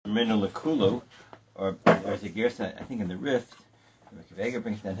Leminu Lekulu, or there's a Gersa, I think in the Rift, Vega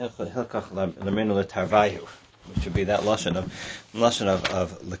brings down Hilkach Leminu Letarvayu, which would be that lashon of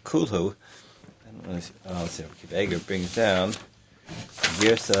Lekulu. Let's see, Vega brings down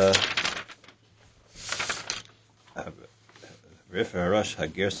Gersa Rif Harosh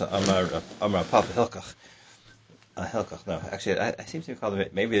HaGersa Amar Papa Hilkach. Hilkach, no, actually, I seem to recall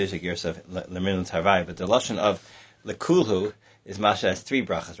it. Maybe there's a Gersa of Leminu Letarvayu, but the lashon of Lekulu is masha has three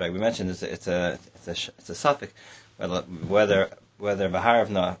brachas, right? We mentioned it's a suffix, whether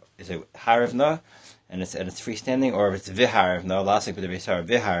v'haravna is a haravna and it's freestanding, or if it's v'haravna, lasik b'devisar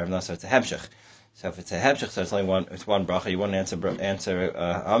v'haravna, so it's a hemshech. So if it's a hemshech, so it's only one bracha. You won't answer amen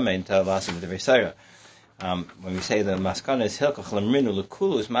to lasik b'devisar. When we say the maskana is hilkach lemrinu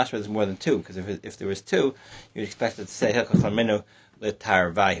lekulu, is mashma there's more than two, because if there was two, you'd expect it to say hilkach lemrinu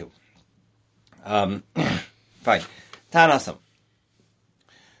letarvayu. Fine. Tanasam.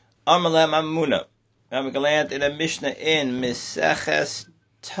 Amalem Amuna. Now we're going to land in a Mishnah in Meseches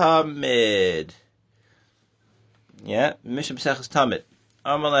Tamid. Yeah, Mishnah Meseches Tamid.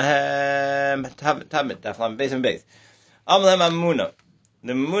 Amalem Tamid. Daflam Beis and Beis. Amalem Amuna.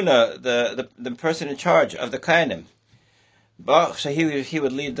 The Muna, the person in charge of the Kainim. So he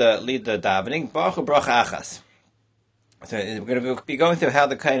would lead the davening. Baruch bracha achas. So we're going to be going through how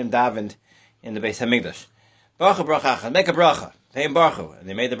the Kainim davened in the Beis Hamikdash. Baruch bracha achas. Make a bracha. And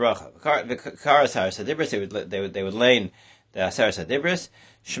they made the bracha. The Karas Haras they would lane the Haras Hadibris,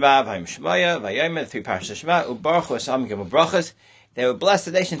 Shema Vayim Shmaya, Vayim, 3 parashas Shema, Ubaruchu Asam Gimel brachas. They would bless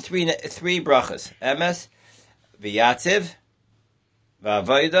the nation three brachas. Emes, V'Yatziv,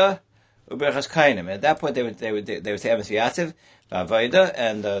 V'Avoida, Uberachas Kainim. At that point they would say Emes V'Yatziv, V'Avoida,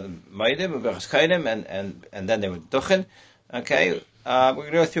 and Maidim, Uberachas Kainim, and then they would duchen. Okay, we're going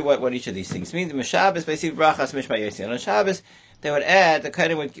to go through what each of these things means. The Shabbos basically brachas Mishma Yossi. And on Shabbos they would add, the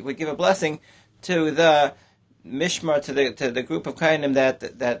Kainim would give a blessing to the Mishmar, to the group of Kainim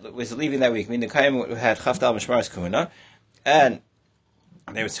that was leaving that week. I mean, the Kainim who had Chavdal Mishmar's Kuna, and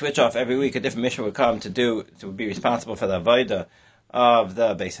they would switch off every week. A different Mishmar would come to be responsible for the Avodah of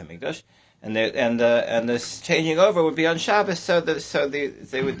the Beis Hamikdash, and this changing over would be on Shabbos. So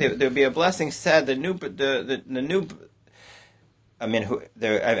there would be a blessing said. The new. I mean,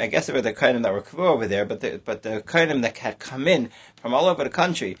 I guess there were the Kainim that were kavur over there, but the Kainim that had come in from all over the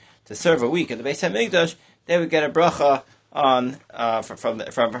country to serve a week at the Beis Hamikdash, they would get a bracha on from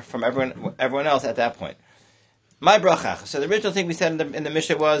everyone else at that point. My bracha. So the original thing we said in the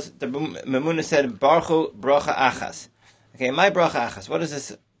Mishnah was the Memuna said Baruchu bracha achas. Okay, my bracha achas. What is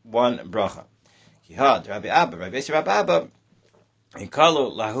this one bracha? Yihad Rabbi Abba,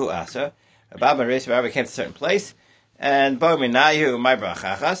 Ikalu lahu asa. Rabbi Abba came to a certain place. And Bominayu, my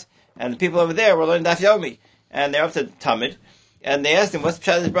brachachas, and the people over there were learning Daf Yomi, and they're up to Tamid, and they asked him, "What's the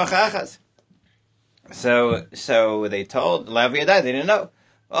pshat of brachachas?" So they told Lav Yadai, they didn't know.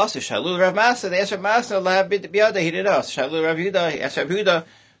 Also Shalul Rav Masa, they asked Rav Masa, Lav Biyadai, he didn't know. Shalul Rav Yehuda, he asked Rav Yehuda,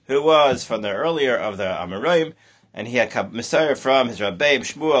 who was from the earlier of the Amoraim, and he had Messiah from his Rabbeim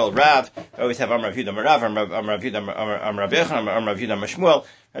Shmuel Rav. Always have Amar Rav Yehuda Rav, Amar Rav Yehuda Amar Rav Yechon, Amar Rav Yehuda Shmuel.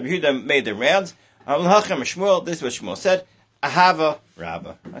 Rav Yehuda made the rounds. Shmuel, this is what Shmuel said. Ahava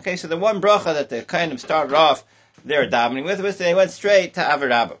Rabba. Okay, so the one bracha that they kind of started off their davening with was they went straight to Ava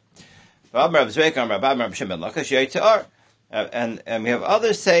Rabba. And we have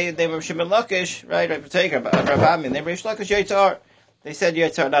others say they were Shimon Lakish, right? Rabbi, and they were Rish Lakish Yitzhar. They said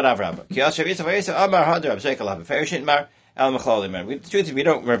Yitzhar, not Ava Rabba. The truth is, we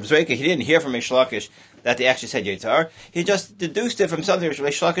don't. Rabbi Zreika, he didn't hear from Rish Lakish that they actually said Yitzhar. He just deduced it from something which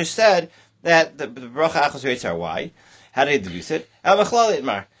Rish Lakish said. That the bracha achos yitzar. Why? How did he deduce it? He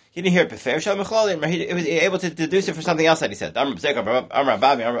didn't hear it before. He was able to deduce it from something else that he said. So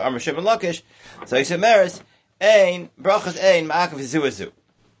he said, "Meres ein brachas ein ma'akav zuazu."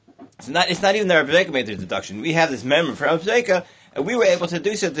 It's not even that Rabbi Zreika made the deduction. We have this memory from Rabbi Zreika, and we were able to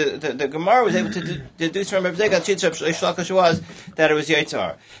deduce it. The Gemara was able to deduce from Rabbi Zreika that Rish Lakish was that it was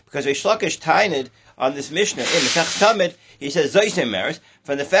yitzar, because Rish Lakish tined on this Mishnah in Masech Tamid. He says Zoysim Meres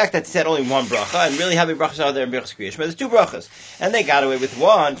from the fact that he said only one bracha, and really how many brachas are there in Birchas Kriyash? But there's two brachas, and they got away with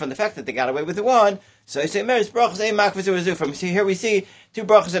one. From the fact that they got away with one, so Zoysim Meres brachas ain't makvizu. From here we see two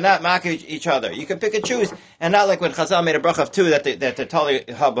brachas are not makviz each other. You can pick and choose, and not like when Chazal made a bracha of two that they're totally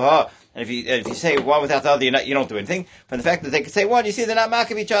habaha. And if you say one without the other, you don't do anything. From the fact that they could say one, you see they're not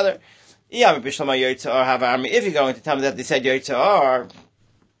makviz each other. If you're going to tell me that they said yitzar,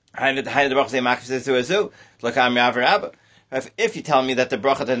 if you tell me that the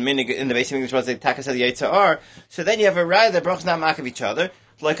bracha that in the basic English was the takas of the yitzar, so then you have a raya that brachas not makav each other.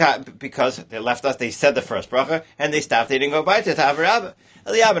 because they left us, they said the first bracha, and they stopped, they didn't go by to Avarabba.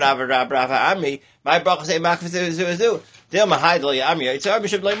 My bracha say makvizu. Dil mahid lo yami yitzar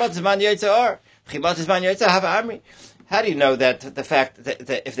b'shem lo yimot zman yitzar. Chimot zman yitzar have amri. How do you know that the fact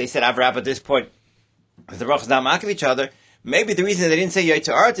that if they said Avarabba at this point, if the brachas not makiv each other, maybe the reason they didn't say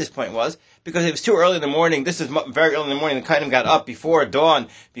yitzar at this point was because it was too early in the morning. This is very early in the morning. The Kainim got up before dawn,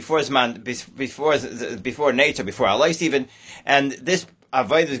 before Zman, before nature, before Alais even, and this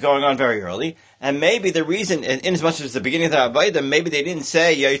Avodah is going on very early. And maybe the reason, in as much as the beginning of the Avodah, maybe they didn't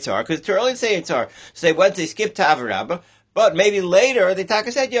say Yitzar, because it's too early to say Yitzar. So they skipped to Avarabba, but maybe later they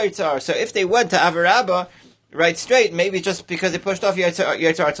said Yitzar. So if they went to Avarabba right straight, maybe just because they pushed off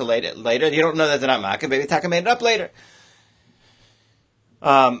Yitzar to later, you don't know that they're not Makkah, maybe Taka made it up later.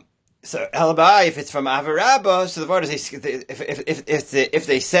 So Elabai, if it's from Avarabba, so the word is if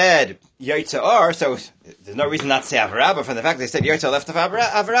they said Yitzar, so there's no reason not to say Avarabba from the fact they said Yitzar left of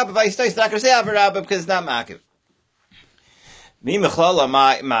Avarabba. But he's not going to say Avarabba because it's not Makiv. Mi mechlala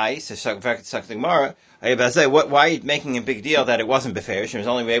my so something more. Why are you making a big deal that it wasn't beferish? He was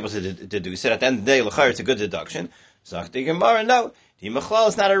only able to deduce it. At the end of the day, l'chayr, it's a good deduction. Zakti Gemara, no. The mechlala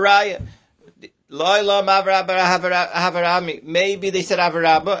is not a raya. Maybe they said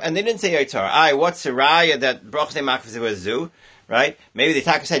Avarabba and they didn't say Yitzar. What's the raya that brachas makviz was zu? Right? Maybe the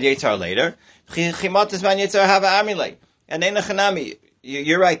Taka said Yitzar later. And then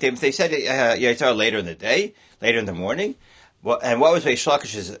you're right. They said Yitzar later in the day, later in the morning. And what was Reish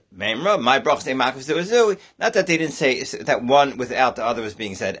Lakish's memra? My brachas makviz was zu. Not that they didn't say that one without the other was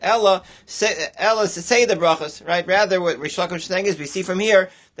being said. Ella say the brachas, right? Rather, what Reish Lakish is saying is we see from here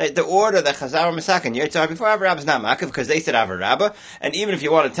that the order that Chazar Masakin Yitzar before Avarabba is not Makiv because they said Avarabba, and even if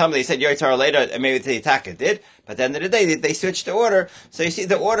you want to tell me they said Yitzar later, and maybe the Taka did, but at the end of the day they switched the order. So you see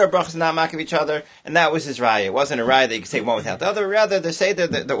the order of brachas not Makiv each other, and that was his raya. It wasn't a raya that you could say one without the other. Rather, they say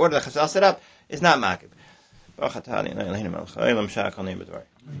that the order that Chazal set up is not Makiv. Okay,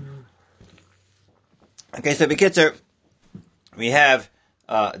 so B'kitzer, we have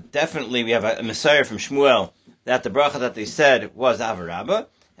definitely we have a Messiah from Shmuel that the bracha that they said was Avarabba.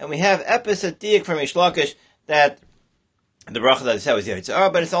 And we have Epis Diak from Reish Lakish that the bracha that he said was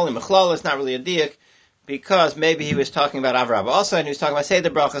Yitzar, but it's only Mechlal, it's not really a Diak, because maybe he was talking about Avarabba also, and he was talking about say the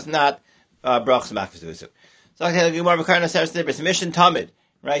brachas, not brachas makviz. So okay, Gemara Mekarna Saras Dibris, Mishnah Tamid,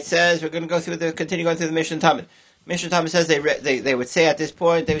 right, says, we're going to continue going through the Mishnah Tamid. Mishnah Tamid says they would say at this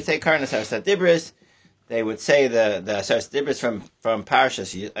point, they would say Karna Saras Dibris, they would say the Saras Dibris from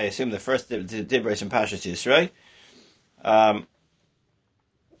Parashas, I assume the first Dibris from Parashas Yisrael.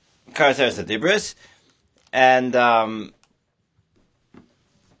 Karna Saras Dibris, and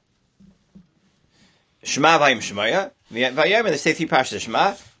Shema v'ayim Shemaya. V'ayim, and they say three parshas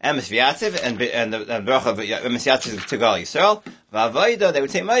Shema, Emes v'yatziv, and the bracha of Emes Yatziv to Gal Yisrael. V'avoida, they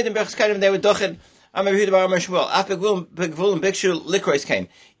would say Ma'adim brachas kadim, they would dochen. Amar Yehuda bar Amar Shmuel. Af begvul and bikshu likros came.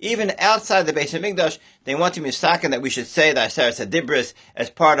 Even outside the Beis Hamikdash, they want to misaken that we should say that Aseres Hadibris as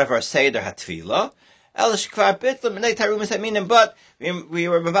part of our Seder HaTfilah. But we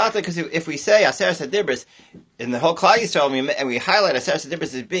were mavata because if we say Aseres Hadibris in the whole Klal Yisrael and we highlight Aseres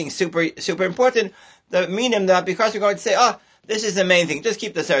Hadibris as being super important, the meaning that because we're going to say, this is the main thing, just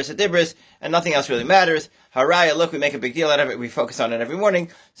keep the Aseres Hadibris and nothing else really matters. Haraya, look, we make a big deal out of it, we focus on it every morning.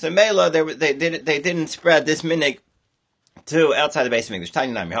 So Mela, they didn't spread this minig to outside the Beis Hamikdash.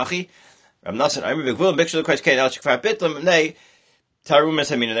 Tanya Nami Hachi, Ram Nassan, I remember Gvul, Bikshul, Kosh Kain, El Shekfar Bitlam, Nei,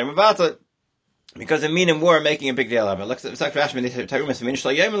 Tarumas Hamina, they mavata. Because the minim were making a big deal of it. Look, it's like Rashmi, Tarumas Hamina,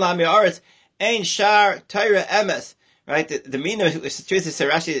 Shlo Yom Lam Yaretz, Ein Shar Torah Emes. Right? The minim, the truth is,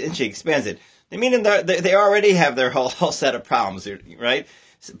 Rashi, and she expands it. The minim, they already have their whole set of problems, right?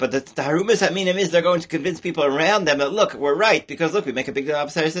 But the harumas that minim is they're going to convince people around them that look, we're right because look, we make a big deal of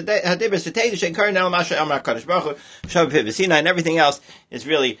Hadibris and everything else is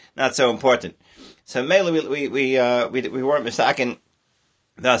really not so important. So mainly we weren't misaken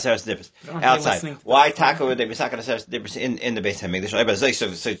the Aseres Hadibris outside. Why tackle would they misaken Aseres Hadibris in the Beis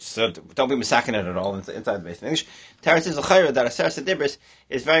Hamikdash? So don't be misaken it at all inside the Beis Hamikdash. Teretz is l'chayra that Aseres Hadibris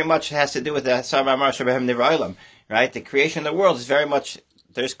is very much has to do with the Sarva Amar Shabbahem Nivra Olam, right? The creation of the world is very much.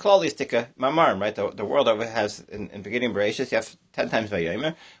 There's Klalistika Mamarim, right? The world over has, in beginning Bereshis, you have 10 times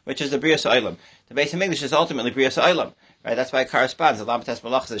Vayomer, which is the Brias Olam. The Beis Hamikdash is ultimately Brias Olam, right? That's why it corresponds. The Lamates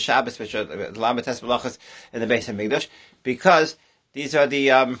Malachas, the Shabbos, which are the Lamates Malachas in the Beis Hamikdash, because these are the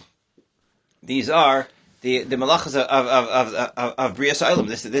malachas of Brias Olam.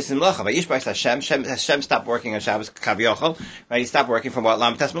 This is Malacha. Vayishbach Hashem stopped working on Shabbos Kaviochel, right? He stopped working from what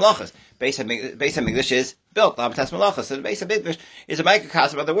Lamates Malachas. Beis Hamikdash is built. So the Beis HaMikdash is a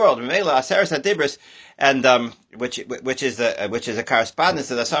microcosm of the world. Aseres HaDibros, and which is a correspondence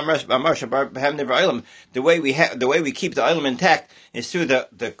to the the way we keep the Olam intact is through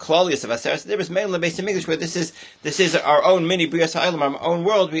the klolius of Aseres HaDibros. Meila Beis HaMikdash, where this is our own mini Brias HaOlam, our own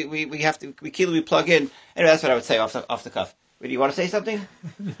world. We plug in. Anyway, that's what I would say off the cuff. Do you want to say something?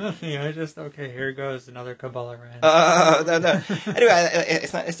 Nothing. Here goes another Kabbalah rant. No. Anyway, I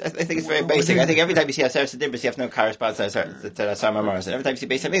think it's very basic. I think every time you see Aseres HaDibros, you have to know corresponds to Asar Mamaros. And every time you see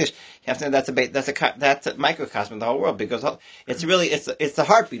Beis HaMikdash, you have to know that's a microcosm of the whole world, because it's the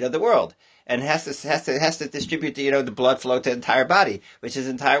heartbeat of the world, and has to distribute the blood flow to the entire body, which is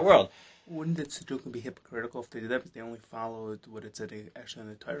the entire world. Wouldn't the Tzedukah be hypocritical if they did that? Because they only followed what it said actually in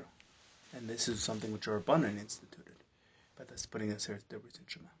the Torah, and this is something which Rabbanan instituted. But that's putting Aseres HaDibros in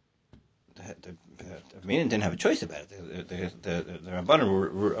Shema. The Armenian didn't have a choice about it. The Rabbanan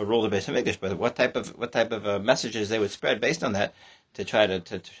ruled the Beis HaMikdash, but what type of messages they would spread based on that to try to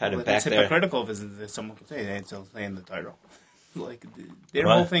back that's their... hypocritical if someone could say it's say in the title. Their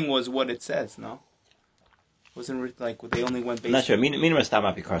whole thing was what it says, no? Wasn't it like they only went based... I'm not sure. Minim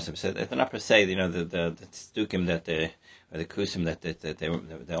Rastam Apikarsim said they're not per se, the Tzdukim or the Kusim that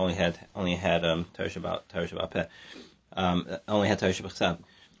they only had Torah Shabbat Peh. Only had Torah Shabbat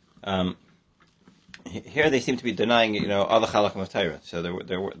Chesed. Here they seem to be denying, all the Chalakim of Torah. So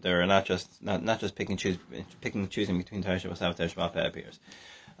they're not just picking and choosing between Torah Shabbat and Torah Shabbat Peh appears.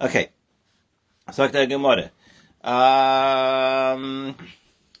 Okay. So the Gemara. Rabbi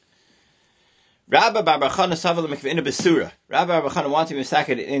Bar Chana Saval Mekvinu Besura. Rabbi Bar Chana wanted to be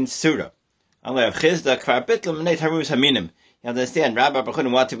massacred in Surah. Amar Rav Chizda Kvar Bitl Mnei Harus Haminim. You understand? Rabbi Bar Chana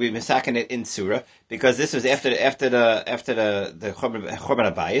wanted to be massacred in Surah because this was after the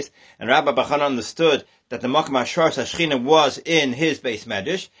Churban Abayis, and Rabbi Bar Chana understood that the Makom Hashor Hashchina was in his base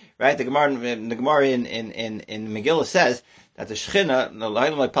medrash. Right? The Gemara in Megillah says that the Shechina, the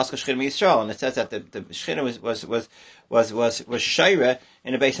La'ilam like Pascha Shechina Yisrael, and it says that the Shechina was Shaira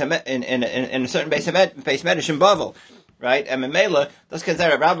in a certain base medrash in Bavel. Right? And Memela, those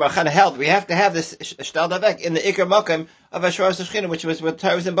consider Rabbi Bar Chana held we have to have this Shtal Davek in the Iker Makom of Hashor Hashchina, which was what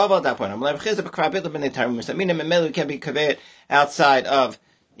Torah was in Bavel at that point. Memela can be conveyed outside of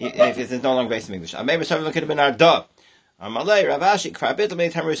if it's no longer based in English. Maybe something could have been Arda. Ravashi Krabit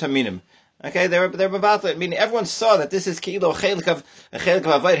made Tamarus Haminim. Okay, they're about it. Meaning everyone saw that this is Kilo Chelik of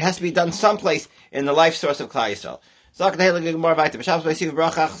Avoid has to be done someplace in the life source of Klal Yisrael.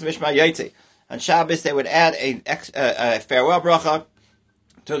 On Shabbos they would add a farewell bracha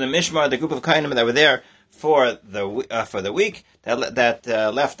to the Mishmar, the group of Kainim that were there for the week that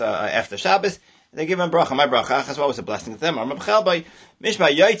left after Shabbos. They give them bracha, my bracha. Achas, what was a blessing to them?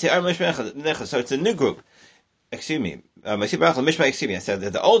 So it's a new group. Excuse me. I said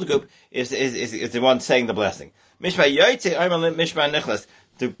that the old group is the one saying the blessing.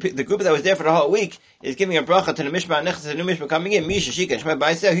 The group that was there for the whole week is giving a bracha to the Mishma Nechlas, the new Mishma coming in. They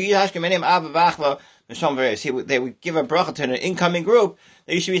would give a bracha to an incoming group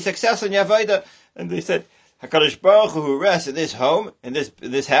that you should be successful in your avodah. And they said, HaKadosh Baruch Hu, who rests in this home, in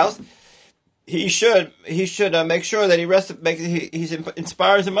this house, he should make sure that he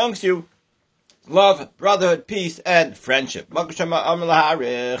inspires amongst you love, brotherhood, peace, and friendship.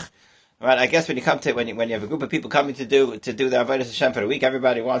 Right, I guess when you have a group of people coming to do the avodah Hashem for a week,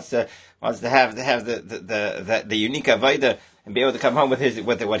 everybody wants to have the unique avodah and be able to come home with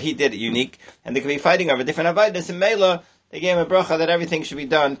what he did unique, and they could be fighting over different avodas. And Mela, they gave him a bracha that everything should be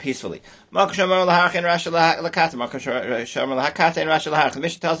done peacefully. The Mishnah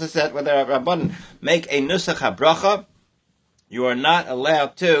tells us that when the Rabbanan make a nusach habracha, you are not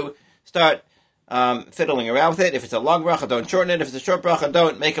allowed to start fiddling around with it. If it's a long bracha, don't shorten it. If it's a short bracha,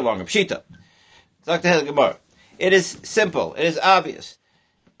 don't make it longer. Pshita. It is simple. It is obvious.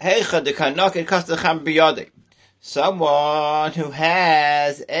 Someone who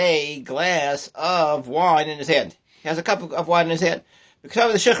has a glass of wine in his hand. He has a cup of wine in his hand. Because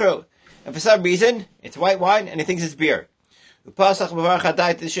of the shechru. And for some reason, it's white wine and he thinks it's beer. And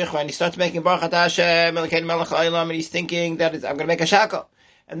he starts making Baruch Hashem, and he's thinking that I'm going to make a shackle.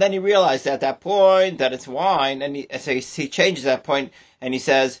 And then he realized at that point that it's wine, and he changes that point, and he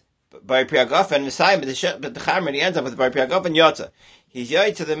says, Bari Priyagofen, but the Chamer, he ends up with Bari Priyagofen Yotza. He's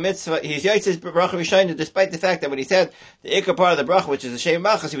yotz to the mitzvah, he's yotz his bracha Rishayna, despite the fact that when he said the ikar part of the bracha, which is the Shem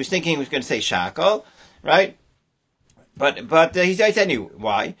Machas, he was thinking he was going to say shackle, right? But he's yotz anyway.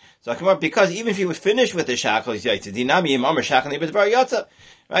 Why? So because even if he was finished with the shackle, he's yotz. Dinami Imam Shackle, but Bar Yotza.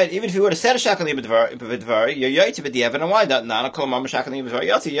 Right? Even if you would have said a shekel b'dvar, you're yaitze b'diavad, and why not? Nana kol mama shekel b'dvar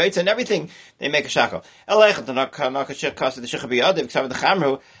yotzi, yaitze and everything, they make a shekel. However,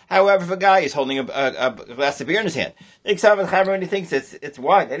 if a guy is holding a glass of beer in his hand, when he thinks it's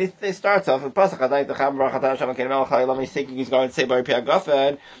wine, and he starts off with he's thinking he's going to say Bari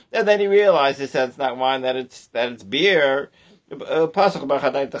Piagafen, and then he realizes that it's not wine, that it's beer. And he ends up with the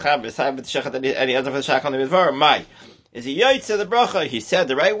shekel b'dvar. My. Is he yaitze the bracha? He said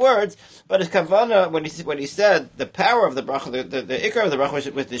the right words, but his kavana when he said the power of the bracha, the ikar of the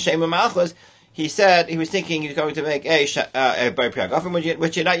bracha with the shema malchus, he was thinking he's going to make a bar piagafen,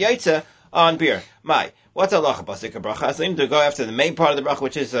 which you're not yaitze on beer. My, what's halacha basik bracha? Aslim to go after the main part of the bracha,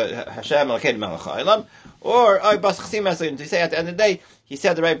 which is Hashem Elokeinu Melech Haolam, or basachsim aslim to say at the end of the day he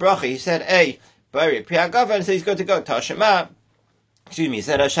said the right bracha. He said a bar piagafen, so he's going to go tashema. Excuse me, he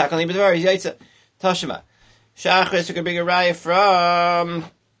said shakalim b'dvar, he's yaitze tashema. Shachris, you could bring a raya from.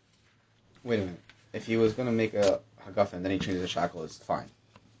 Wait a minute. If he was going to make a hagafen and then he changes the shackle, it's fine.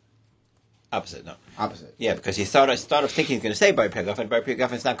 Opposite, no. Opposite. Yeah, because he started thinking he's going to say Bari Piagafen. Bari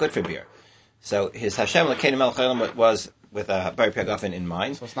Piagafen is not good for beer. So his Hashem Elokeinu Melech Haolam was with a Bari Piagafen in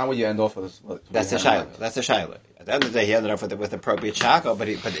mind. So it's not what you end off with. That's the shayla. That's the shayla. At the end of the day, he ended up with appropriate shackle, but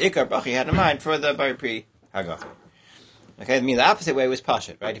the ikar bracha he had in mind for the Bari Piagafen. Okay, it means the opposite way was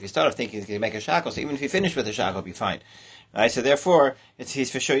pashut, right? If you start off thinking he's going to make a shackle, so even if you finish with a shackle, it'll be fine. Right? So therefore,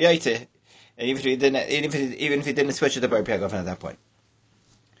 he's for sure yaiteh, and even if he didn't switch to the Bari Piagafen at that point.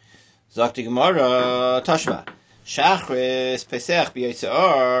 Zakti Gemara Tashma Shachris Pesach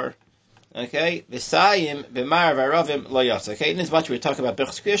b'Yitzar. Okay, V'sayim b'Mar v'Aravim lo yatsa. Okay, in as much we're talking about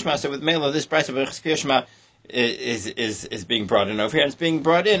Birchas Kriya Shema, so with Mela, this price of Birchas Kriya Shema is being brought in over here, and it's being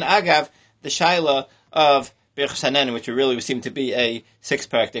brought in agav the shaila of Birchas Hanen, which really would seem to be a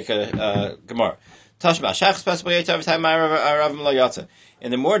six-pack Gemara. Tashma Shachris Pesach b'Yitzar v'sayim b'Mar v'Aravim lo yatsa. In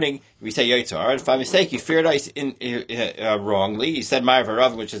the morning, we say Yitzar. If by mistake you feared ice wrongly, you said Ma'av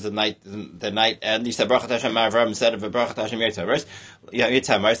Harav, which is the night end. You said Brachat Hashem Ma'av Harav instead of Brachat Hashem Yitzar.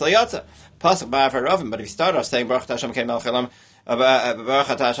 Yitzar Ma'av Yatza. Pasuk Ma'av Harav. But if you start off saying Brachat Hashem Kein Melech Haolam,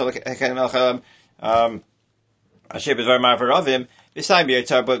 Brachat Hashem Kein Melech Haolam, Asher B'Dvar Ma'av Haravim, V'sayim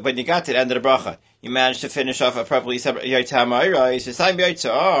Yitzar. But when you got to the end of the bracha, you managed to finish off appropriately. You said Yitzar Ma'av, V'sayim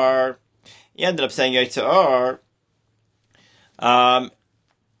Yitzar. You ended up saying Yitzar.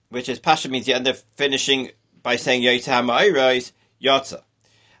 Which is Pasha means you end up finishing by saying Yotzah Ma'ayrayis Yotza.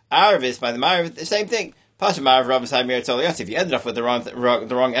 Aravis by the Ma'arav, the same thing. Pasha Ma'arav Rav Sai Yotza Yotza. If you ended off with the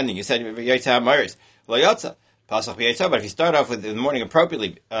wrong ending, you said Yotzah Ma'ayrayis Lo Yotza. Pasach Yotzah. But if you start off with in the morning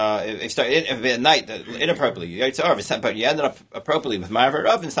appropriately, if you start at night inappropriately, Yotzah. But you ended up appropriately with Ma'arav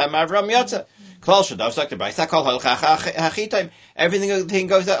Rav and Sai Ma'arav Rav Yotza. Klal Shadav Sakta by Sakal Hachitime. Everything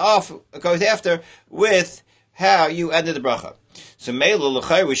goes after with how you ended the bracha. So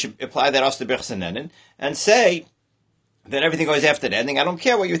Meila we should apply that also to Birchas Hanen and say that everything goes after the ending. I don't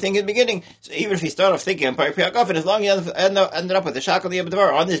care what you're thinking at the beginning. So even if you start off thinking Bari Piagafen, as long as you ended up with the shackle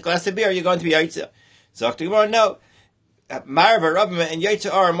b'dvar on this glass of beer, you're going to be Yitzah. Zok to Gemara, no. Ma'av Harav and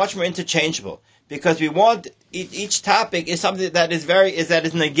Yitzah are much more interchangeable because we want each topic is something that is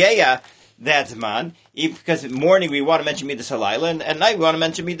negeya that man. Because morning we want to mention Midas Halayla and at night we want to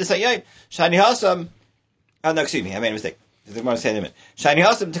mention Midas Hayayim. Shani Hasam. Oh no, excuse me, I made a mistake. The Gemara is saying a minute. Shani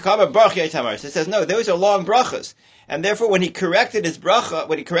Hasam Takama Brach Yaitamar. It says no, those are long brachas, and therefore when he corrected his bracha,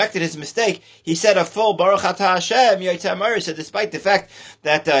 when he corrected his mistake, he said a full Baruch Atah Hashem Yaitamar. So despite the fact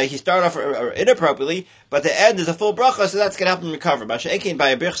that he started off inappropriately, but the end is a full bracha, so that's going to help him recover. Masha'ekin by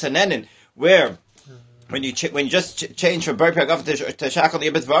a Birchas Hanen, where when you just change from Bari Piagafen to Shakal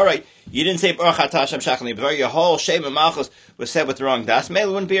Yibetvarai, you didn't say Baruch Atah Hashem Shakal Yibetvarai. Your whole Shem and Malchus was said with the wrong das.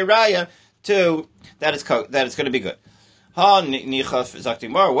 Mele wouldn't be a raya to that it's going to be good. Well, you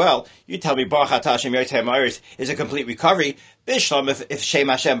tell me Baruch Atah Hashem Yotzei Ma'aris is a complete recovery. Bishlam, if Shem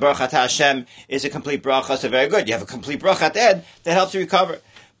Hashem Baruch Atah Hashem is a complete bracha, so very good. You have a complete bracha at the end that helps you recover.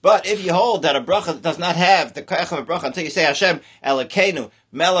 But if you hold that a bracha does not have the koach of a bracha until you say Hashem Elokeinu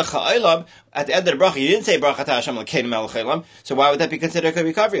Melech Haolam, at the end of the bracha you didn't say Baruch Atah Hashem Elokeinu Melech Haolam, so why would that be considered a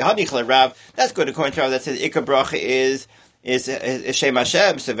recovery? Hanichel Rav, that's good according to Rav that says Ikar bracha is Shem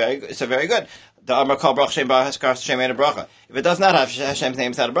Hashem, so very good. The Amar Kol Brach Shem Haskar Shem Ein Bracha. If it does not have Hashem's name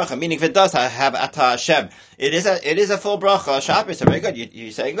inside a bracha, meaning if it does have Atah Hashem, it is a full bracha. Shabbos, so very good. You're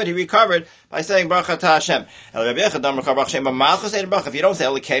saying good. He recovered by saying Bracha Atah Hashem. If you don't say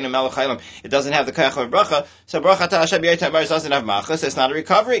Elokeinu Melech Haolam, it doesn't have the koach of a bracha. So Bracha Atah Hashem Yotzei doesn't have Malchus. It's not a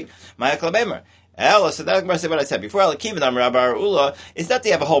recovery. Ma'akel Bemer. So that's what I said before. It's not that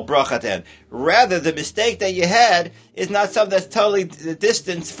you have a whole bracha at the end. Rather, the mistake that you had is not something that's totally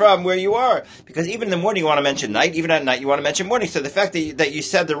distant from where you are. Because even in the morning you want to mention night, even at night you want to mention morning. So the fact that you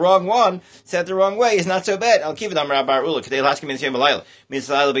said the wrong one, said the wrong way, is not so bad. I'll keep it on Rabbi Ula. So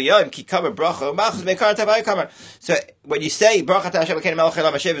when you say,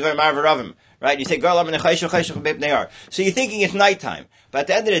 right? You say, so you're thinking it's nighttime. But at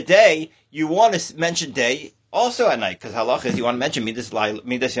the end of the day, you want to mention day also at night, because halach is you want to mention midas yom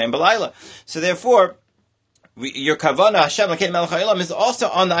b'layla. So therefore, your kavana Hashem Elokeinu melech haolam is also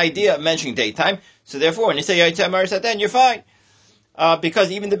on the idea of mentioning daytime. So therefore, when you say Yaitzeh Maris then you're fine,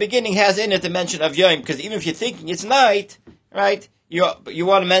 because even the beginning has in it the mention of yom. Because even if you're thinking it's night, right? You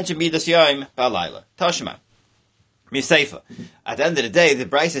want to mention midas yom b'layla. Tashma miseifa. At the end of the day, the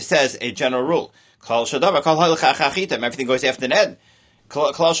Brisa says a general rule: Kol shadavar kol halach achachitam. Everything goes after an end.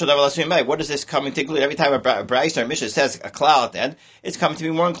 What does this come to include? Every time a Brisa or Mishnah says a klal at the end, it's coming to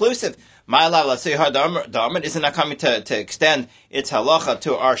be more inclusive. Isn't that coming to extend its halacha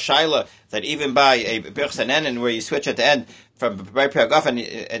to our shaila that even by a birch sanen where you switch at the end from B'rei Priagaf and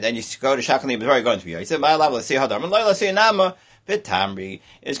then you go to Shakal Nibazar, you're going to be. He said, Vitamri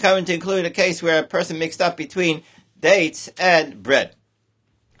is coming to include a case where a person mixed up between dates and bread.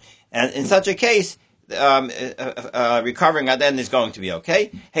 And in such a case, recovering at the end is going to be okay.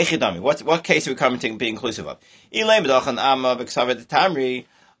 Hey Chidami, what case are we coming to be inclusive of? He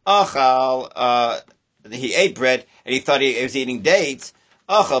ate bread and he thought he was eating dates.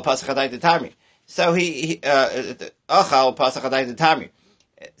 So So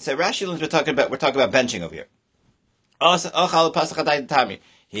Rashi learns we're talking about benching over here.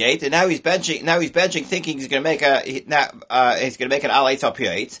 He ate and now he's benching thinking he's going to make an al-eitz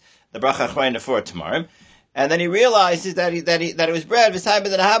al-pi-eitz, the bracha achroina for tomorrow, and then he realizes that it was bread v'sayim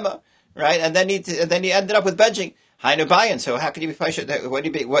ben hama, right? And then he ended up with benching. Hainu bayan. So how can you be patient? What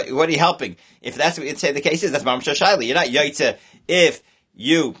are you helping? If that's what you'd say the case is, that's mamash shaila. You're not yaitze if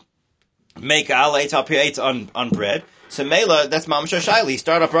you make al eitz al pi-eitz on bread. So mela, that's mamash shaila. You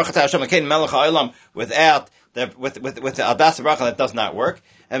start off bracha Hashem Elokeinu melech haolam without with the adas bracha that does not work.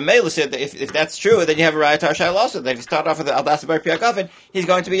 And Mela said that if that's true, then you have a raya tar shaila also. That if you start off with the aldas bar piagavin, he's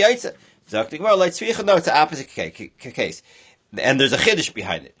going to be yaitze. Zaktik well, like tzvicha. No, it's the opposite case, and there's a chiddush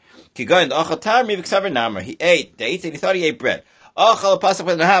behind it. He ate dates and he thought he ate bread.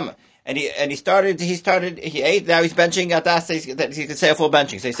 And he ate, now he's benching at that, that he could say a full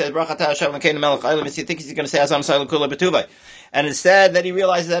benching. So he says, he thinks he's going to say Azam Sailum Kula Betuvai. And instead, then he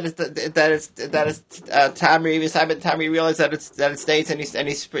realizes that it's Tamri, Tamri realizes that it's dates and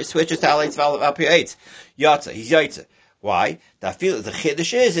he switches to Al-Eitz Al-Pi-Eitz. Yatza, he's Yatza. Why? The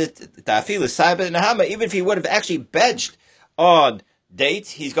chiddush is Saiba and Nahama, even if he would have actually benched on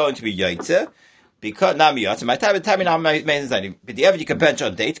dates, he's going to be Yaitze, because Namiyatz. My time but the you can bench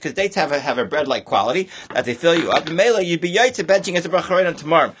on dates, because dates have a bread-like quality that they fill you up. And Mela, you'd be Yaitze benching as a bracha on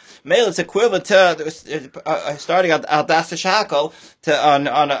tomorrow. Mela, it's equivalent to starting al das shakel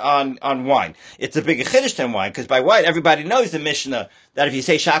on wine. It's a bigger chiddush than wine, because by wine everybody knows the Mishnah that if you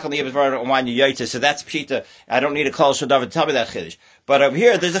say shakel on wine you Yaitze, so that's pshita. I don't need a kol shadav to tell me that chiddush. But over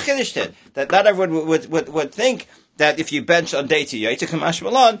here, there's a chiddush that not everyone would think that if you bench on dates you yaitze, kamash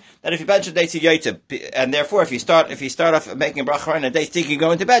malon, that if you bench on dates you yaitze, and therefore if you start off making a bracha on a date thinking you're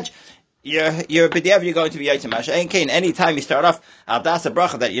going to bench, you're going to be yaitze mash. Ain't kain. Any time you start off al das a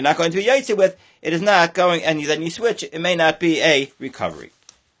bracha that you're not going to be yaitze with, it is not going, and then you switch. It may not be a recovery.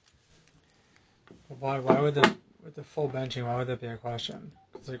 Why would with the full benching? Why would that be a question?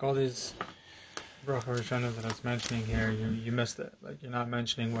 It's like all these bracha rishonim that I was mentioning here, you missed it. Like you're not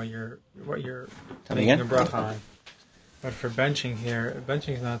mentioning what you're making a bracha on. But for benching here,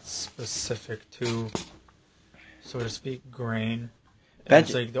 benching is not specific to, so to speak, grain.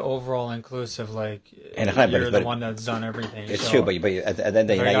 It's like the overall inclusive, like you're the one that's done everything. It's true, but at the end of the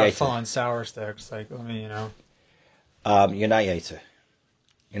day, you're not yaitze. Full on sour sticks, like you're not yaitze.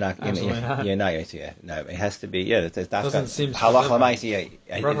 You're not yaitze yet. No, it has to be. Yeah, that's doesn't seem halach l'maisi. It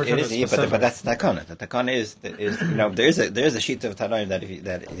is, but that's takana. The takana is there's a sheet of Tanoim that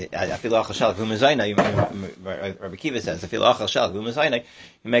afilu achal shalach v'umazayna. Rabbi Kiva says afilu achal shalach v'umazayna.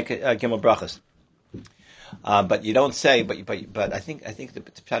 You make gimel brachas. But you don't say. But I think the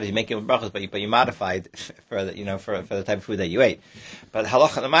pshat is you make gimel brachas, but you modify it for the the type of food that you ate. But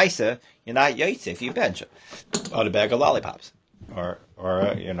halacha l'maisa, you're not yaitze if you bench on a bag of lollipops. Or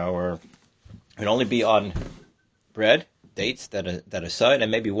it only be on bread, dates that are side, and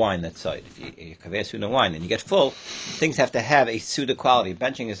maybe wine that's side. If you kaveh suda wine and you get full, things have to have a suda quality.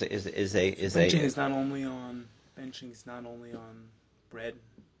 Benching is not only on bread.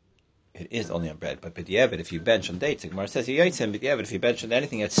 it is only on bread. But b'diavad, if you bench on dates, the Gemara says yoytzim. B'diavad, if you bench on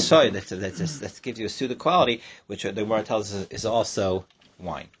anything that's soy, that gives you a pseudo quality, which the Gemara tells us is also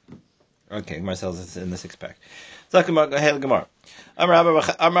wine. Okay, Gemara tells us in the 6-pack. So Gemara.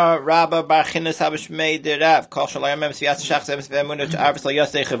 Amar Rabba bar Chinas habishmei derav kol shalayim emes v'yas shach zemes v'emunah arvis lo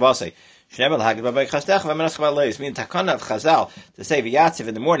yasei chivasei. Shneimel hagid b'bayik chastech v'menas chvaleis. Meaning takana of Chazal to say v'yatziv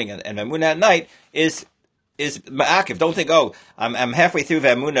in the morning and v'emunah at night is ma'akiv. Don't think, I'm halfway through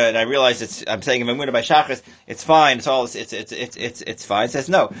v'emunah and I realize I'm saying v'emunah by shachris. It's fine. It's fine. It says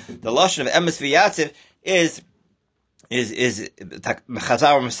no. The lashon of emes v'yatziv is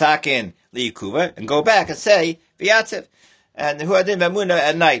Chazal Masakin liyikuva and go back and say v'yatziv. And who are in V'emunah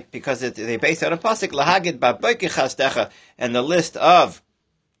at night, because they base it on a pasuk lahagid ba'boker chasdecha, and the list of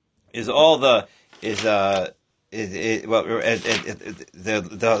is all the the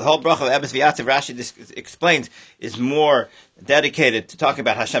whole bracha of Emes V'yatziv, Rashi explains, is more dedicated to talking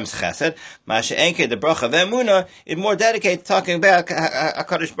about Hashem's chesed. Ma'ashe'enke, the bracha of Emunah, is more dedicated to talking about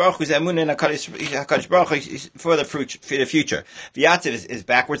HaKadosh Baruch Hu's Emunah and HaKadosh Baruch Hu for the future. V'yatziv is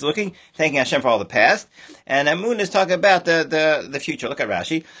backwards looking, thanking Hashem for all the past, and Emunah is talking about the future. Look at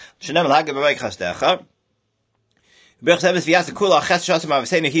Rashi. Shenem l'hagid b'bayik chasdecha. That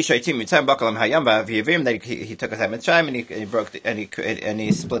he took us out Mitzrayim, and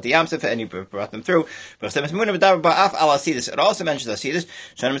he split the Yamsuf, and he brought them through. It also mentions Asidus.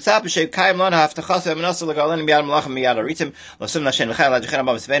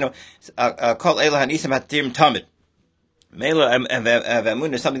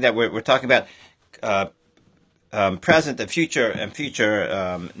 Is something that we're talking about. Present and future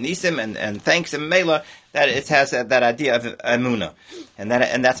nisim and thanks and mela, that it has that idea of emuna, and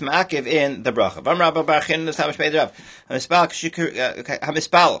that's ma'akiv in the bracha. Vam Rabba bar Chinas habishmei derav hamispal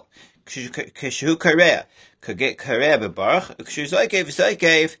kshu kareah bebaruch kshu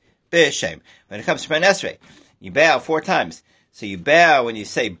zoykev b'shem. When it comes to Shemona Esrei, you bow 4 times. So you bow when you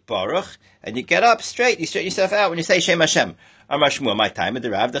say baruch, and you get up straight. You straighten yourself out when you say Shem Hashem. Amar Shmuel, my time at the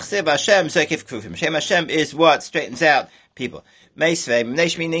Rav. D'chsev Hashem zoykev kfufim. Shem Hashem is what straightens out people. Meisvei mimnei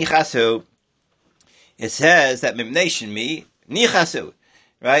shmi nichasu. It says that mimnei shmi nichasu.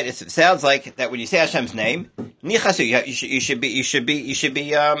 Right? It sounds like that when you say Hashem's name, nichasu. You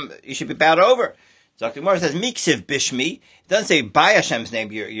should be bowed over. So the Gemara says miksiv bishmi. It doesn't say by Hashem's name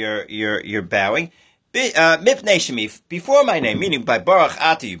you're bowing. Mipnei shmi, before my name, meaning by Baruch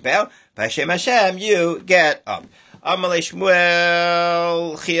Ata you bow. By Shem Hashem you get up. Amalei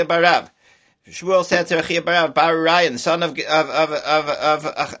Shmuel Chia Barav. Shmuel said to Chia Barav, Bar Ryan, the son of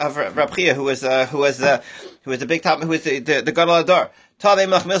Rab Chia, who was the big top, who was the Gadol Ador.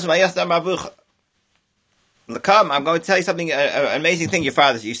 Come, I'm going to tell you something, an amazing thing your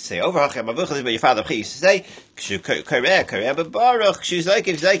father used to say. Over Hachem Avucha is what your father used to say.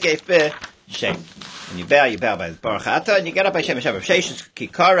 When you bow by the Baruch Ata, and you get up by Shem Hashem.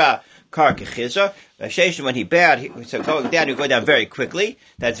 Kikara. When he bowed, so going down, you go down very quickly.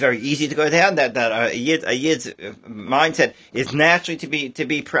 That's very easy to go down. That a yid's mindset is naturally to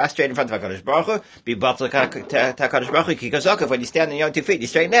be prostrate in front of HaKadosh Baruch Hu. Be batal HaKadosh Baruch Hu. Kikazakav, when you stand on your own 2 feet, you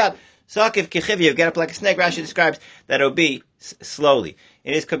straighten out. Sakiv kichiv, get up like a snake. Rashi describes that it'll be slowly.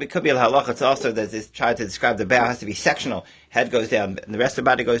 It could be a halach. It's also that it's trying to describe the bow has to be sectional. Head goes down, and the rest of the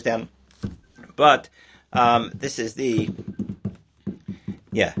body goes down. But this is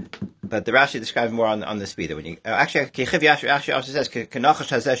But the Rashi describes more on the speed. When you actually Rashi also says kenachash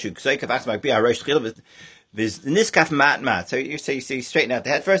hazeshu k'zoykav asmak bi harosh tchila v'niskaf mat. So you straighten out the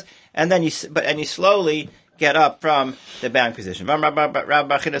head first, and then you slowly get up from the bowing position. Kol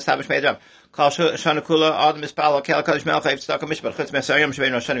shana kula adam mispal kel kadosh melech yitzchak mishpat chutz mesayim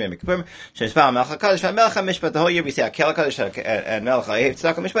shvein rosh hashanah yom shenispal melech kadosh melech mishpat. The whole year we say kel kadosh and melech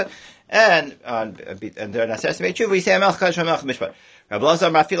yitzchak mishpat, and during Aseret Tshuva we say melech kadosh melech mishpat. Rabbi Lazar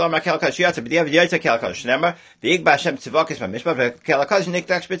Mafil Amar Kel Kadosh Yatsa B'Diavad Yotza Kel Kadosh. Remember, the Igba Hashem Tzivakis Mishpat Kel Kadosh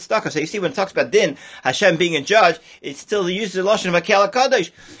Nikdak Shbit Tzedakah. So you see, when it talks about din, Hashem being a judge, it still uses the lotion of a Kel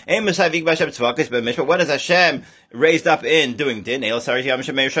Kadosh. Ein Masai Igba Hashem Tzivakis Mishpat. What is Hashem raised up in doing din? El Sarich Yam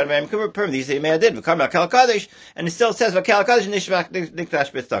Shem Meir Shad Meir Purim. These are did. V'Kam Kel Kadosh, and it still says Kel Kadosh Nikdak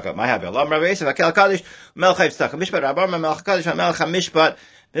Shbit Tzedakah. My happy Allah Rabbi Yosef Kel Kadosh Melech Tzedakah Mishpat Rabbi Melech Kadosh Melech Mishpat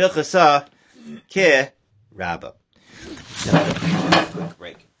B'Ilchasa Ke Rabba. Quick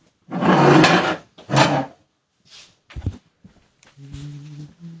break.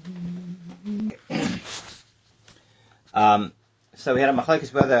 So we had a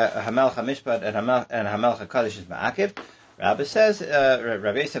machlekes whether Hamelech HaMishpat and Hamelech HaKadosh is ma'akiv. Rabbi says,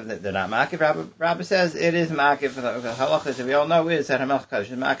 Rabbi Yosef, they're not ma'akiv. Rabbi says it is ma'akiv. The halachas that we all know is that Hamelech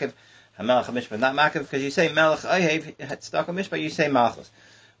HaKadosh is ma'akiv. Hamelech HaMishpat not ma'akiv, because you say Melech Ohev Tzedakah Mishpat, you say Malchus.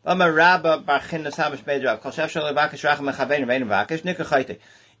 If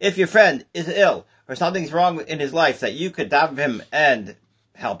your friend is ill or something's wrong in his life that you could daven for him and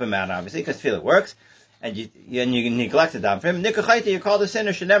help him out, obviously, because feel it works, and you neglect to daven for him, you call the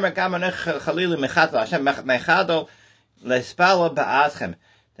sinner.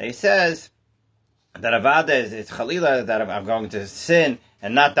 That he says that avada is chalila, that I'm going to sin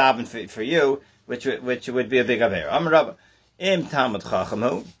and not daven for you, which would be a big aver. Amar Rabba, im Talmud Chacham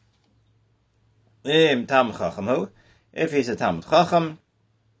hu, if he's a Talmud Chacham,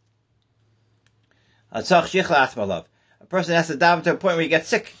 a person has to daven to a point where he gets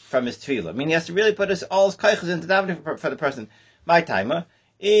sick from his tefillah. I mean, he has to really put all his kaiches into davening for the person. My timer,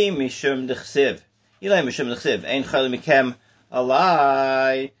 im mishum dechsiv, ilay mishum dechsiv, ein chayli mikem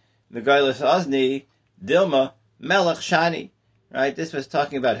alai, v'goylus ozni, dilma, melech shani. Right, this was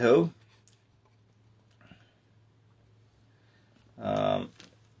talking about who?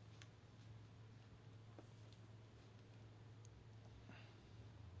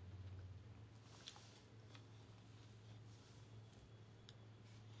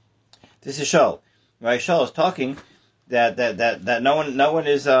 This is Shaul. Right, Shaul is talking that no one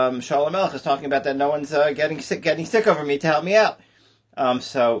is Shaul HaMelech is talking about that no one's getting sick over me to help me out.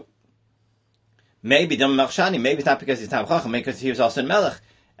 So maybe Dam Melchani, maybe it's not because he's Tam Chacham, maybe because he was also in Melech.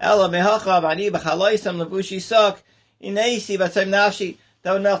 Ela mehachav ani b'chaloisam levushi sok inesi v'tzayim nafshi.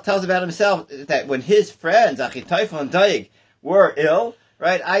 David Melech tells about himself that when his friends Achitophel and Doeg were ill,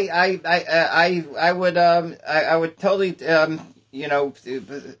 right? I would totally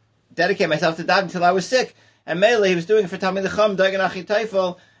dedicate myself to daven until I was sick. And Mele, he was doing it for Talmid Chacham, Doeg and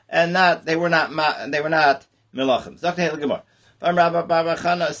Achitophel, and they were not melachim. Zakei Gemara.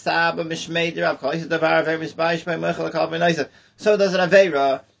 So does an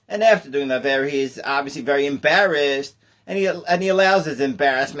Aveira, and after doing the Aveira, he is obviously very embarrassed, and he allows his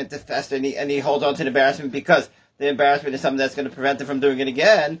embarrassment to fester, and he holds on to the embarrassment because the embarrassment is something that's going to prevent him from doing it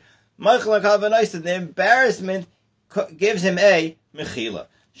again. The embarrassment gives him a mechila.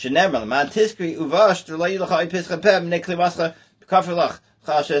 So it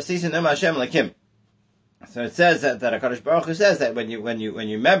says that HaKadosh Baruch Hu says that when you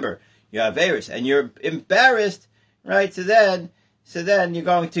remember your Averis and you're embarrassed, right? So then you're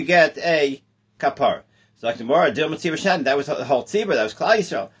going to get a kapar. So like the Gemara, that was the whole tzibur, that was Klal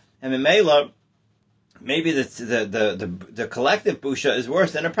Yisrael, and in Mela, maybe the collective busha is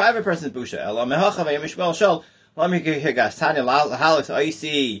worse than a private person's busha.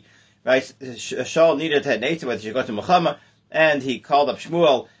 Right? Shaul needed to have Nathan whether she go to Muhammad, and he called up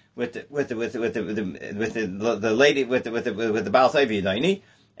Shmuel with the lady with the Baal Sevi Yinaini,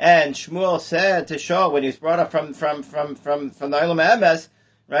 and Shmuel said to Shaul when he was brought up from the Olam HaEmes,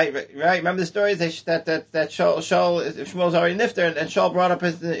 right? Remember the story that Shmuel's already nifter, and Shaul brought up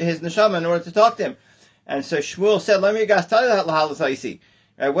his neshama in order to talk to him, and so Shmuel said, "Let me guys tell you that lahalas ha'isi.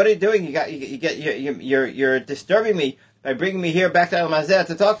 Right? What are you doing? You're disturbing me by bringing me here back to Olam Hazeh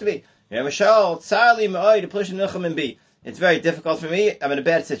to talk to me. Shaul tzarli ma'oi to push nilcham and be. It's very difficult for me. I'm in a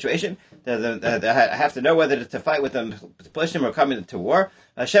bad situation. I have to know whether to fight with them, to push them, or come into war.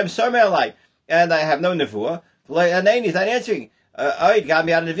 Hashem sar me alai, and I have no nevuah. He's not answering. Got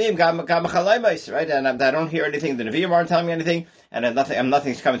me out of Nevi'im, got me chalaymais, right? And I don't hear anything. The Nevi'im aren't telling me anything, and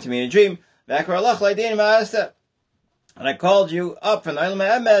nothing's coming to me in a dream. And I called you up from the Olam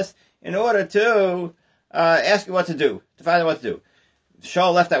HaEmes in order to ask you what to do, to find out what to do.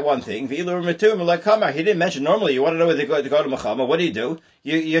 Shaul left that one thing. He didn't mention normally you want to know where to go to Muhammad. What do?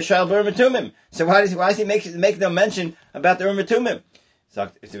 You Shaul Metumim. So why does he make no mention about the Metumim? So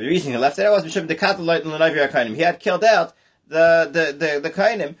the reason he left it was he had killed out the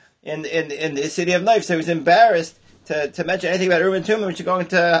Kainim in the city of Nov, so he was embarrassed to mention anything about Metumim, which is going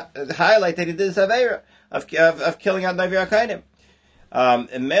to highlight that he did this Aveira of killing out Nov Kainim.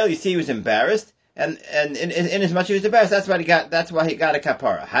 And Mel, you see, he was embarrassed. And in as much as he was embarrassed, that's why he got a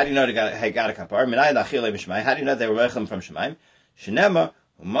kapara. How do you know he got a kapara? How do you know they were rechem from Shemaim? Shenema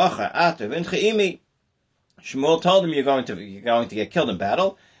umacha atu v'incheimi. Shmuel told him you're going to get killed in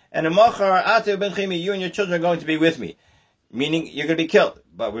battle, and umacha atu v'incheimi, you and your children are going to be with me, meaning you're going to be killed.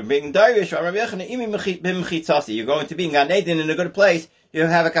 But we're being darish. You're going to be in Gan Eden in a good place. You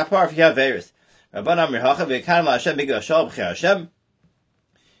have a kapara if you have virus.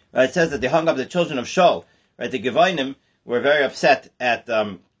 Right, it says that they hung up the children of Shaul. Right, the Gevinim were very upset at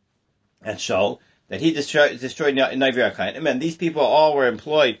Shaul that he destroyed Noiv Yerachayim, and these people all were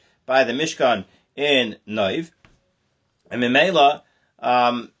employed by the Mishkan in Noiv. And Mimela,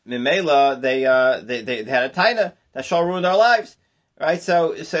 they had a taina that Shaul ruined our lives. Right,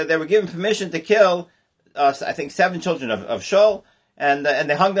 so they were given permission to kill, I think 7 children of Shaul, and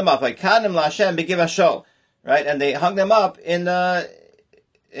they hung them up like Kanim LaHashem B'Giv Hashol, right? And they hung them up in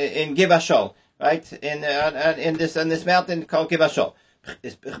Giv Hashol, right? In this mountain called Giv Hashol.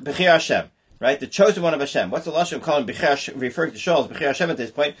 It's B'chir Hashem, right? The chosen one of Hashem. What's the lashon calling B'chir, referring to Shaul? B'chir Hashem at this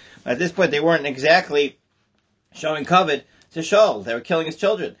point. At this point, they weren't exactly showing covet to Shaul. They were killing his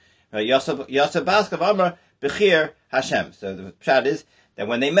children. Right? Yosef Baskav Amar B'chir Hashem. So the pshat is that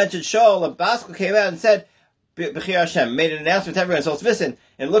when they mentioned Shaul, a Baskav came out and said B'chir Hashem, made an announcement to everyone. So it's listen.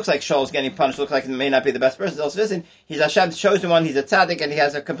 It looks like Shaul is getting punished. It looks like he may not be the best person. So it's listen. He's Hashem's chosen one. He's a tzaddik and he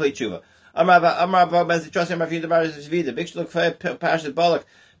has a complete tshuva. Amar Big look for Parashat Balak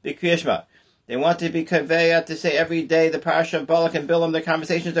B'Kriyashma. They want to be conveyed to say every day the Parasha of Balak and Bilam, the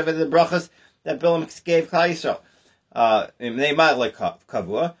conversations over the brachas that Bilam gave Klal Yisrael. They might like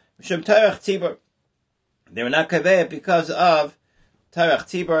kavua. They were not conveyed because of Tarach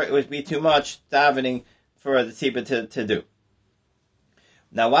Tzibur. It would be too much davening for the Tzibur to do.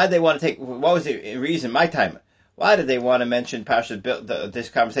 Now, why did they want to take? What was the reason? My time. Why did they want to mention this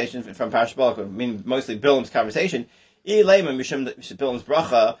conversation from Parashat Balak? I mean, mostly Bilam's conversation. Bilam's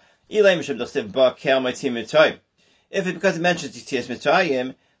bracha. If it's because it mentions Yetzias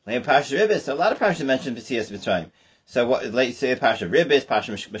Mitzrayim, Parashat Ribis, so a lot of Parashas mention Yetzias Mitzrayim. So what? Let's say Parashat Ribis,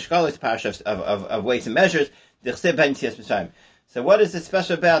 Parashat Mishkalos, Parashat of weights and measures. So what is it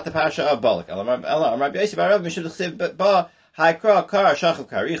special about the Parasha of Balak?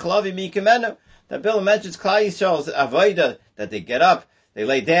 That Bilam mentions Klal Yisrael's avodah, that they get up, they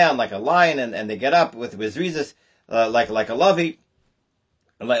lay down like a lion, and they get up with rizas, like a lavi,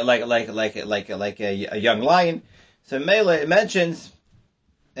 like a young lion. So Mela, it mentions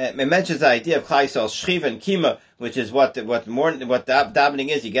the idea of Klal Yisrael's shchiva and kima, which is what davening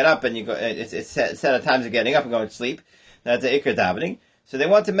is. You get up and you go. It's set at times of getting up and going to sleep. That's the ikar davening. So they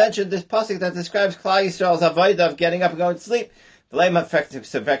want to mention this pasuk that describes Klal Yisrael's avodah of getting up and going to sleep. The lame effective.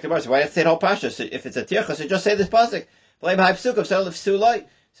 So why do you have to say the whole pasuk? So if it's a tircha, so just say this pasuk.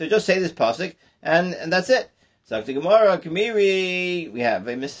 So just say this pasuk, and that's it. So the Gemara, Gemiri, we have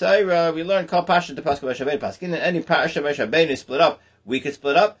a Messiah. We learn called pasuk to pasuk b'shabbeinu. Pasuk in any parasha b'shabbeinu is split up. We could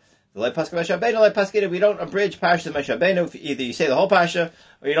split up. The like pasuk b'shabbeinu, like pasuk. We don't abridge parasha b'shabbeinu. Either you say the whole pasha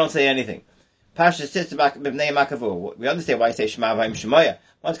or you don't say anything. Pasha sits back b'nei makavu. We understand why you say Shema v'im Shemaya.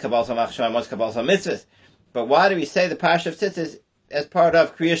 Once kabbalah samach once kabbalah mitzvahs. But why do we say the Parsha of Tzitzis as part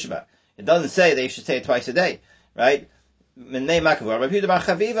of Kriya Shema? It doesn't say that you should say it twice a day, right? It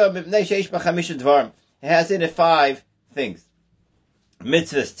has in it 5 things.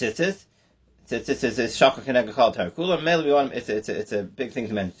 Mitzvahs Tzitzis. Tzitzis is Shachar Kenegah Chal Tarakula. It's a big thing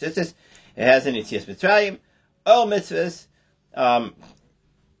to mention. Tzitzis. It has in it Yetzias Mitzrayim. All mitzvahs.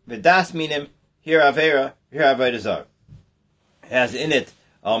 V'das minim. Here Avera. Here Avodah Zarah. It has in it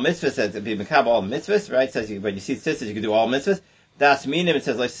all mitzvahs, says be mekabel all mitzvahs, right? It says when you see tzitzis, you can do all mitzvahs. Das minim, it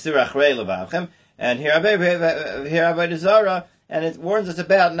says like sirach rei levavchem, and here avodah zara, and it warns us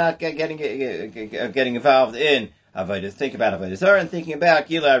about not getting involved in avodah. Think about avodah zara and thinking about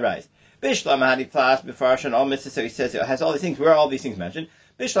gilui arais. Bishlam hadi tlas b'farshan all mitzvahs. So he says it has all these things. Where are all these things mentioned?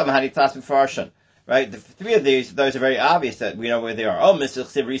 Bishlam hadi tlas b'farshan. Right, the 3 of those are very obvious that we know where they are. All mitzvahs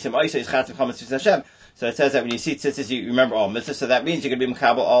chsiv risim oisay chatzim chol mitzvahs Hashem. So it says that when you see tzitzis, you remember all mitzvahs. So that means you're going to be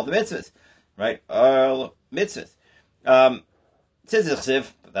mekabel all the mitzvahs, right? All mitzvahs. Tzitzis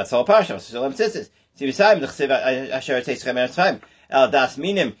chsiv, that's all parsha. So tzitzis. Tzibisayim chsiv asher teischem eretzchaim. El das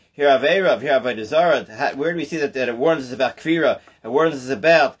minim here avera here avodah zara. Where do we see that it warns us about kvira? It warns us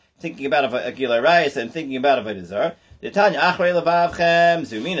about thinking about a gilui arayis and thinking about avodah zara. The Tanya achrei levavchem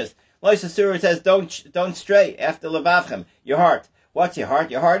zuminas. Lois Asura says don't stray after levavchem. Your heart. What's your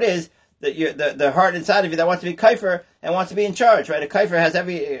heart? Your heart is the heart inside of you that wants to be kaifer and wants to be in charge, right? A kaifer has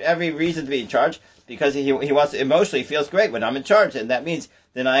every reason to be in charge because he wants to, emotionally feels great when I'm in charge, and that means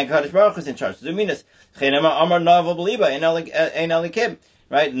the Nayan Kadosh Baruch is in charge. Zuminas Chenema Amar Naval Beliba in Elikim,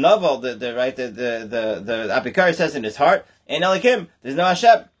 right? Naval the Apikar says in his heart in Elikim there's no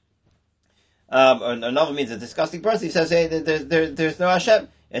Hashem. Or Naval means a disgusting person. He says hey, there's no Hashem.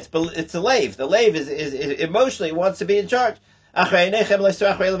 It's a lave. The lave is emotionally wants to be in charge. Right, the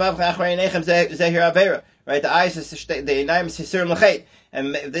eyes is the inayim is hisurim l'chet,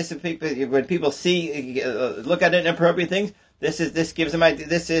 and this is people when people see look at inappropriate things. This gives them idea.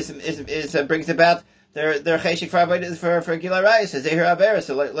 This is brings about their cheshik for gilui arayis. Zehir avera.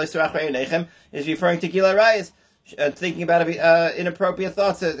 So leisrach nechem is referring to gilui arayis, thinking about inappropriate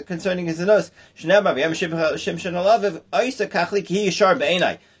thoughts concerning his nose. Shimshon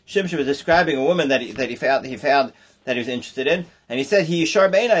was describing a woman that he found that he was interested in, and he said, "He yishar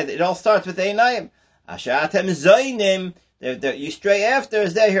b'einai." It all starts with einayim. Asher atem zoinim. You stray after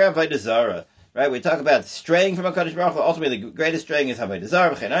is there here avodah zara. right? We talk about straying from HaKadosh Baruch Hu. Ultimately, the greatest straying is Avodah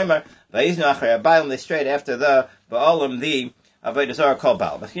Zarah. V'chein Omer, v'yiznu acharei Baalim, they strayed after the Baalim, the Avodah Zarah called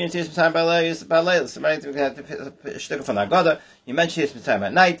Baal. But here, it's time by Layla. Somebody have to shtickle from the Agada. You mentioned it's time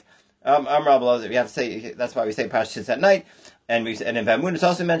at night. We have to say, that's why we say Parshas at night. And in Vamun, it's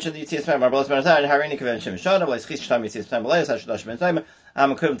also mentioned the Yitzias Time, Marbelas Marazar, and Harini Kaven Shemeshana, Blais Chish Shtam Yitzias Time, Belayas, Hashadosh Ben Time.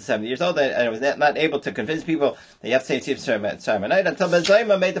 I'm equivalent to 70 years old, and I was not able to convince people that you have to say Yitzias Time at night until Ben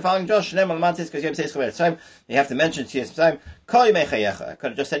Zayma made the following Josh, Shenem Alamantis, because you have to say Yitzias Time, you have to mention Yitzias Time, Kol Yimei Chayecha. I could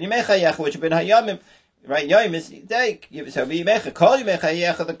have just said Yimei Chayecha, which would have been Hayamim, right? Yom is day, so Yimei Kol Yimei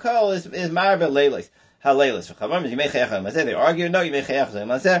Chayecha, the Kol is Marbe Leilis. Haleilis. They argue, no, Yimei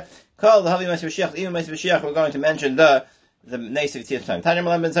Chayecha, Kol, the Havi Mas Mashiach, even Mas Mashiach, we're going to mention the Nes of Yitzias Time. Tanya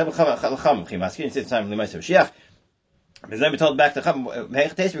Malam Ben Zayim Chacham Chimaskin Yitzias Time Lemais of Mashiach. Because then we told back to Chacham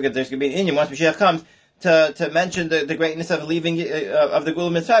because there's going to be an Inyan once Mashiach comes to mention the greatness of leaving of the Gula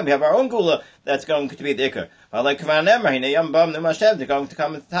Mitzrayim. We have our own Gula that's going to be the Iker. Like Kavan Emra, Yom Bam Num Hashem, they're going to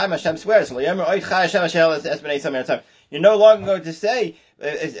come at the time Hashem swears. You're no longer going to say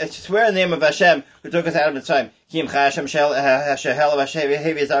swear in the name of Hashem who took us out of Mitzrayim. Kim Hashem Shel Hashel Hashem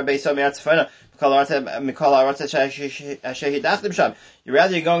Hevi Zar Beis Somer Tzfana. You're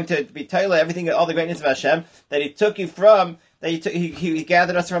rather going to be telling everything, all the greatness of Hashem that He took you from, that He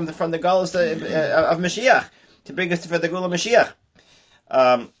gathered us from the Galus of Mashiach to bring us for the Gula Mashiach.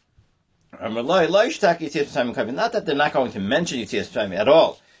 Not that they're not going to mention Yitzias Time at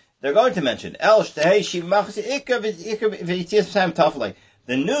all. They're going to mention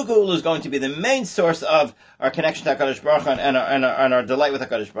the new Gula is going to be the main source of our connection to HaKadosh Baruch Hu and our delight with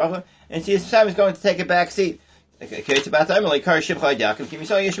HaKadosh Baruch Hu. And Yitzias Time is going to take a back seat. You see, just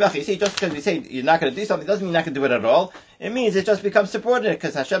because we say you're not going to do something doesn't mean you're not going to do it at all. It means it just becomes subordinate,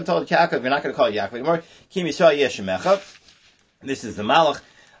 because Hashem told Yaakov, you're not going to call it Yaakov anymore. This is the Malach.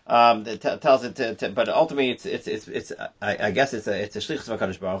 That tells it but ultimately it's I guess it's a shlichus of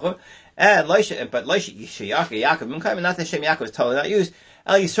HaKadosh Baruch Hu. And Yaakov, not the Shem Yaakov is totally not used.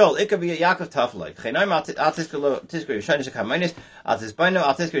 El Yisrael, it could be a Yaakov Taflai. You're not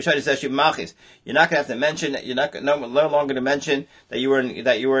going to have to mention, you're no longer to mention that you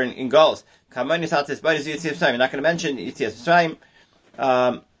were in Gauls. You're not going to mention Yitzias Mitzrayim.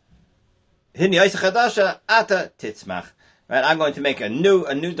 Right, I'm going to make a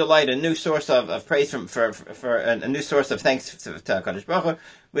new delight, a new source of praise for a new source of thanks to HaKadosh Baruch Hu,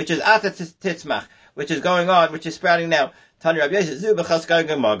 which is Ata Titzmach, which is going on, which is sprouting now. This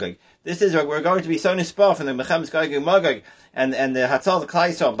is we're going to be so nispal from the Mechem Gog and Magog and the Hatzal the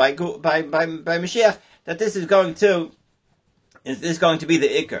Klal Yisrael by Mashiach that this is going to be the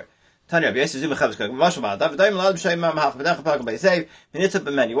Iker. You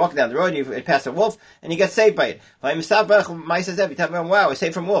walk down the road and you pass a wolf and you get saved by it. Wow, I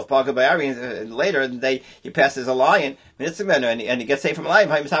saved from wolf. Later in the day you pass as a lion and he gets saved from a lion.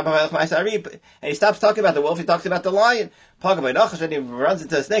 And he stops talking about the wolf, he talks about the lion. And he runs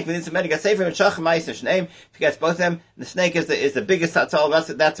into a snake. He gets saved from it. If he gets both of them, the snake is the biggest.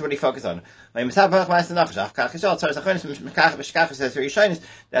 That's what he focuses on. That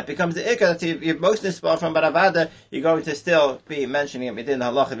becomes the ikar that you're most inspired from, but avada you're going to still be mentioning it within the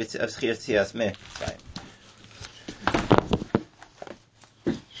halacha of schir tzias meh.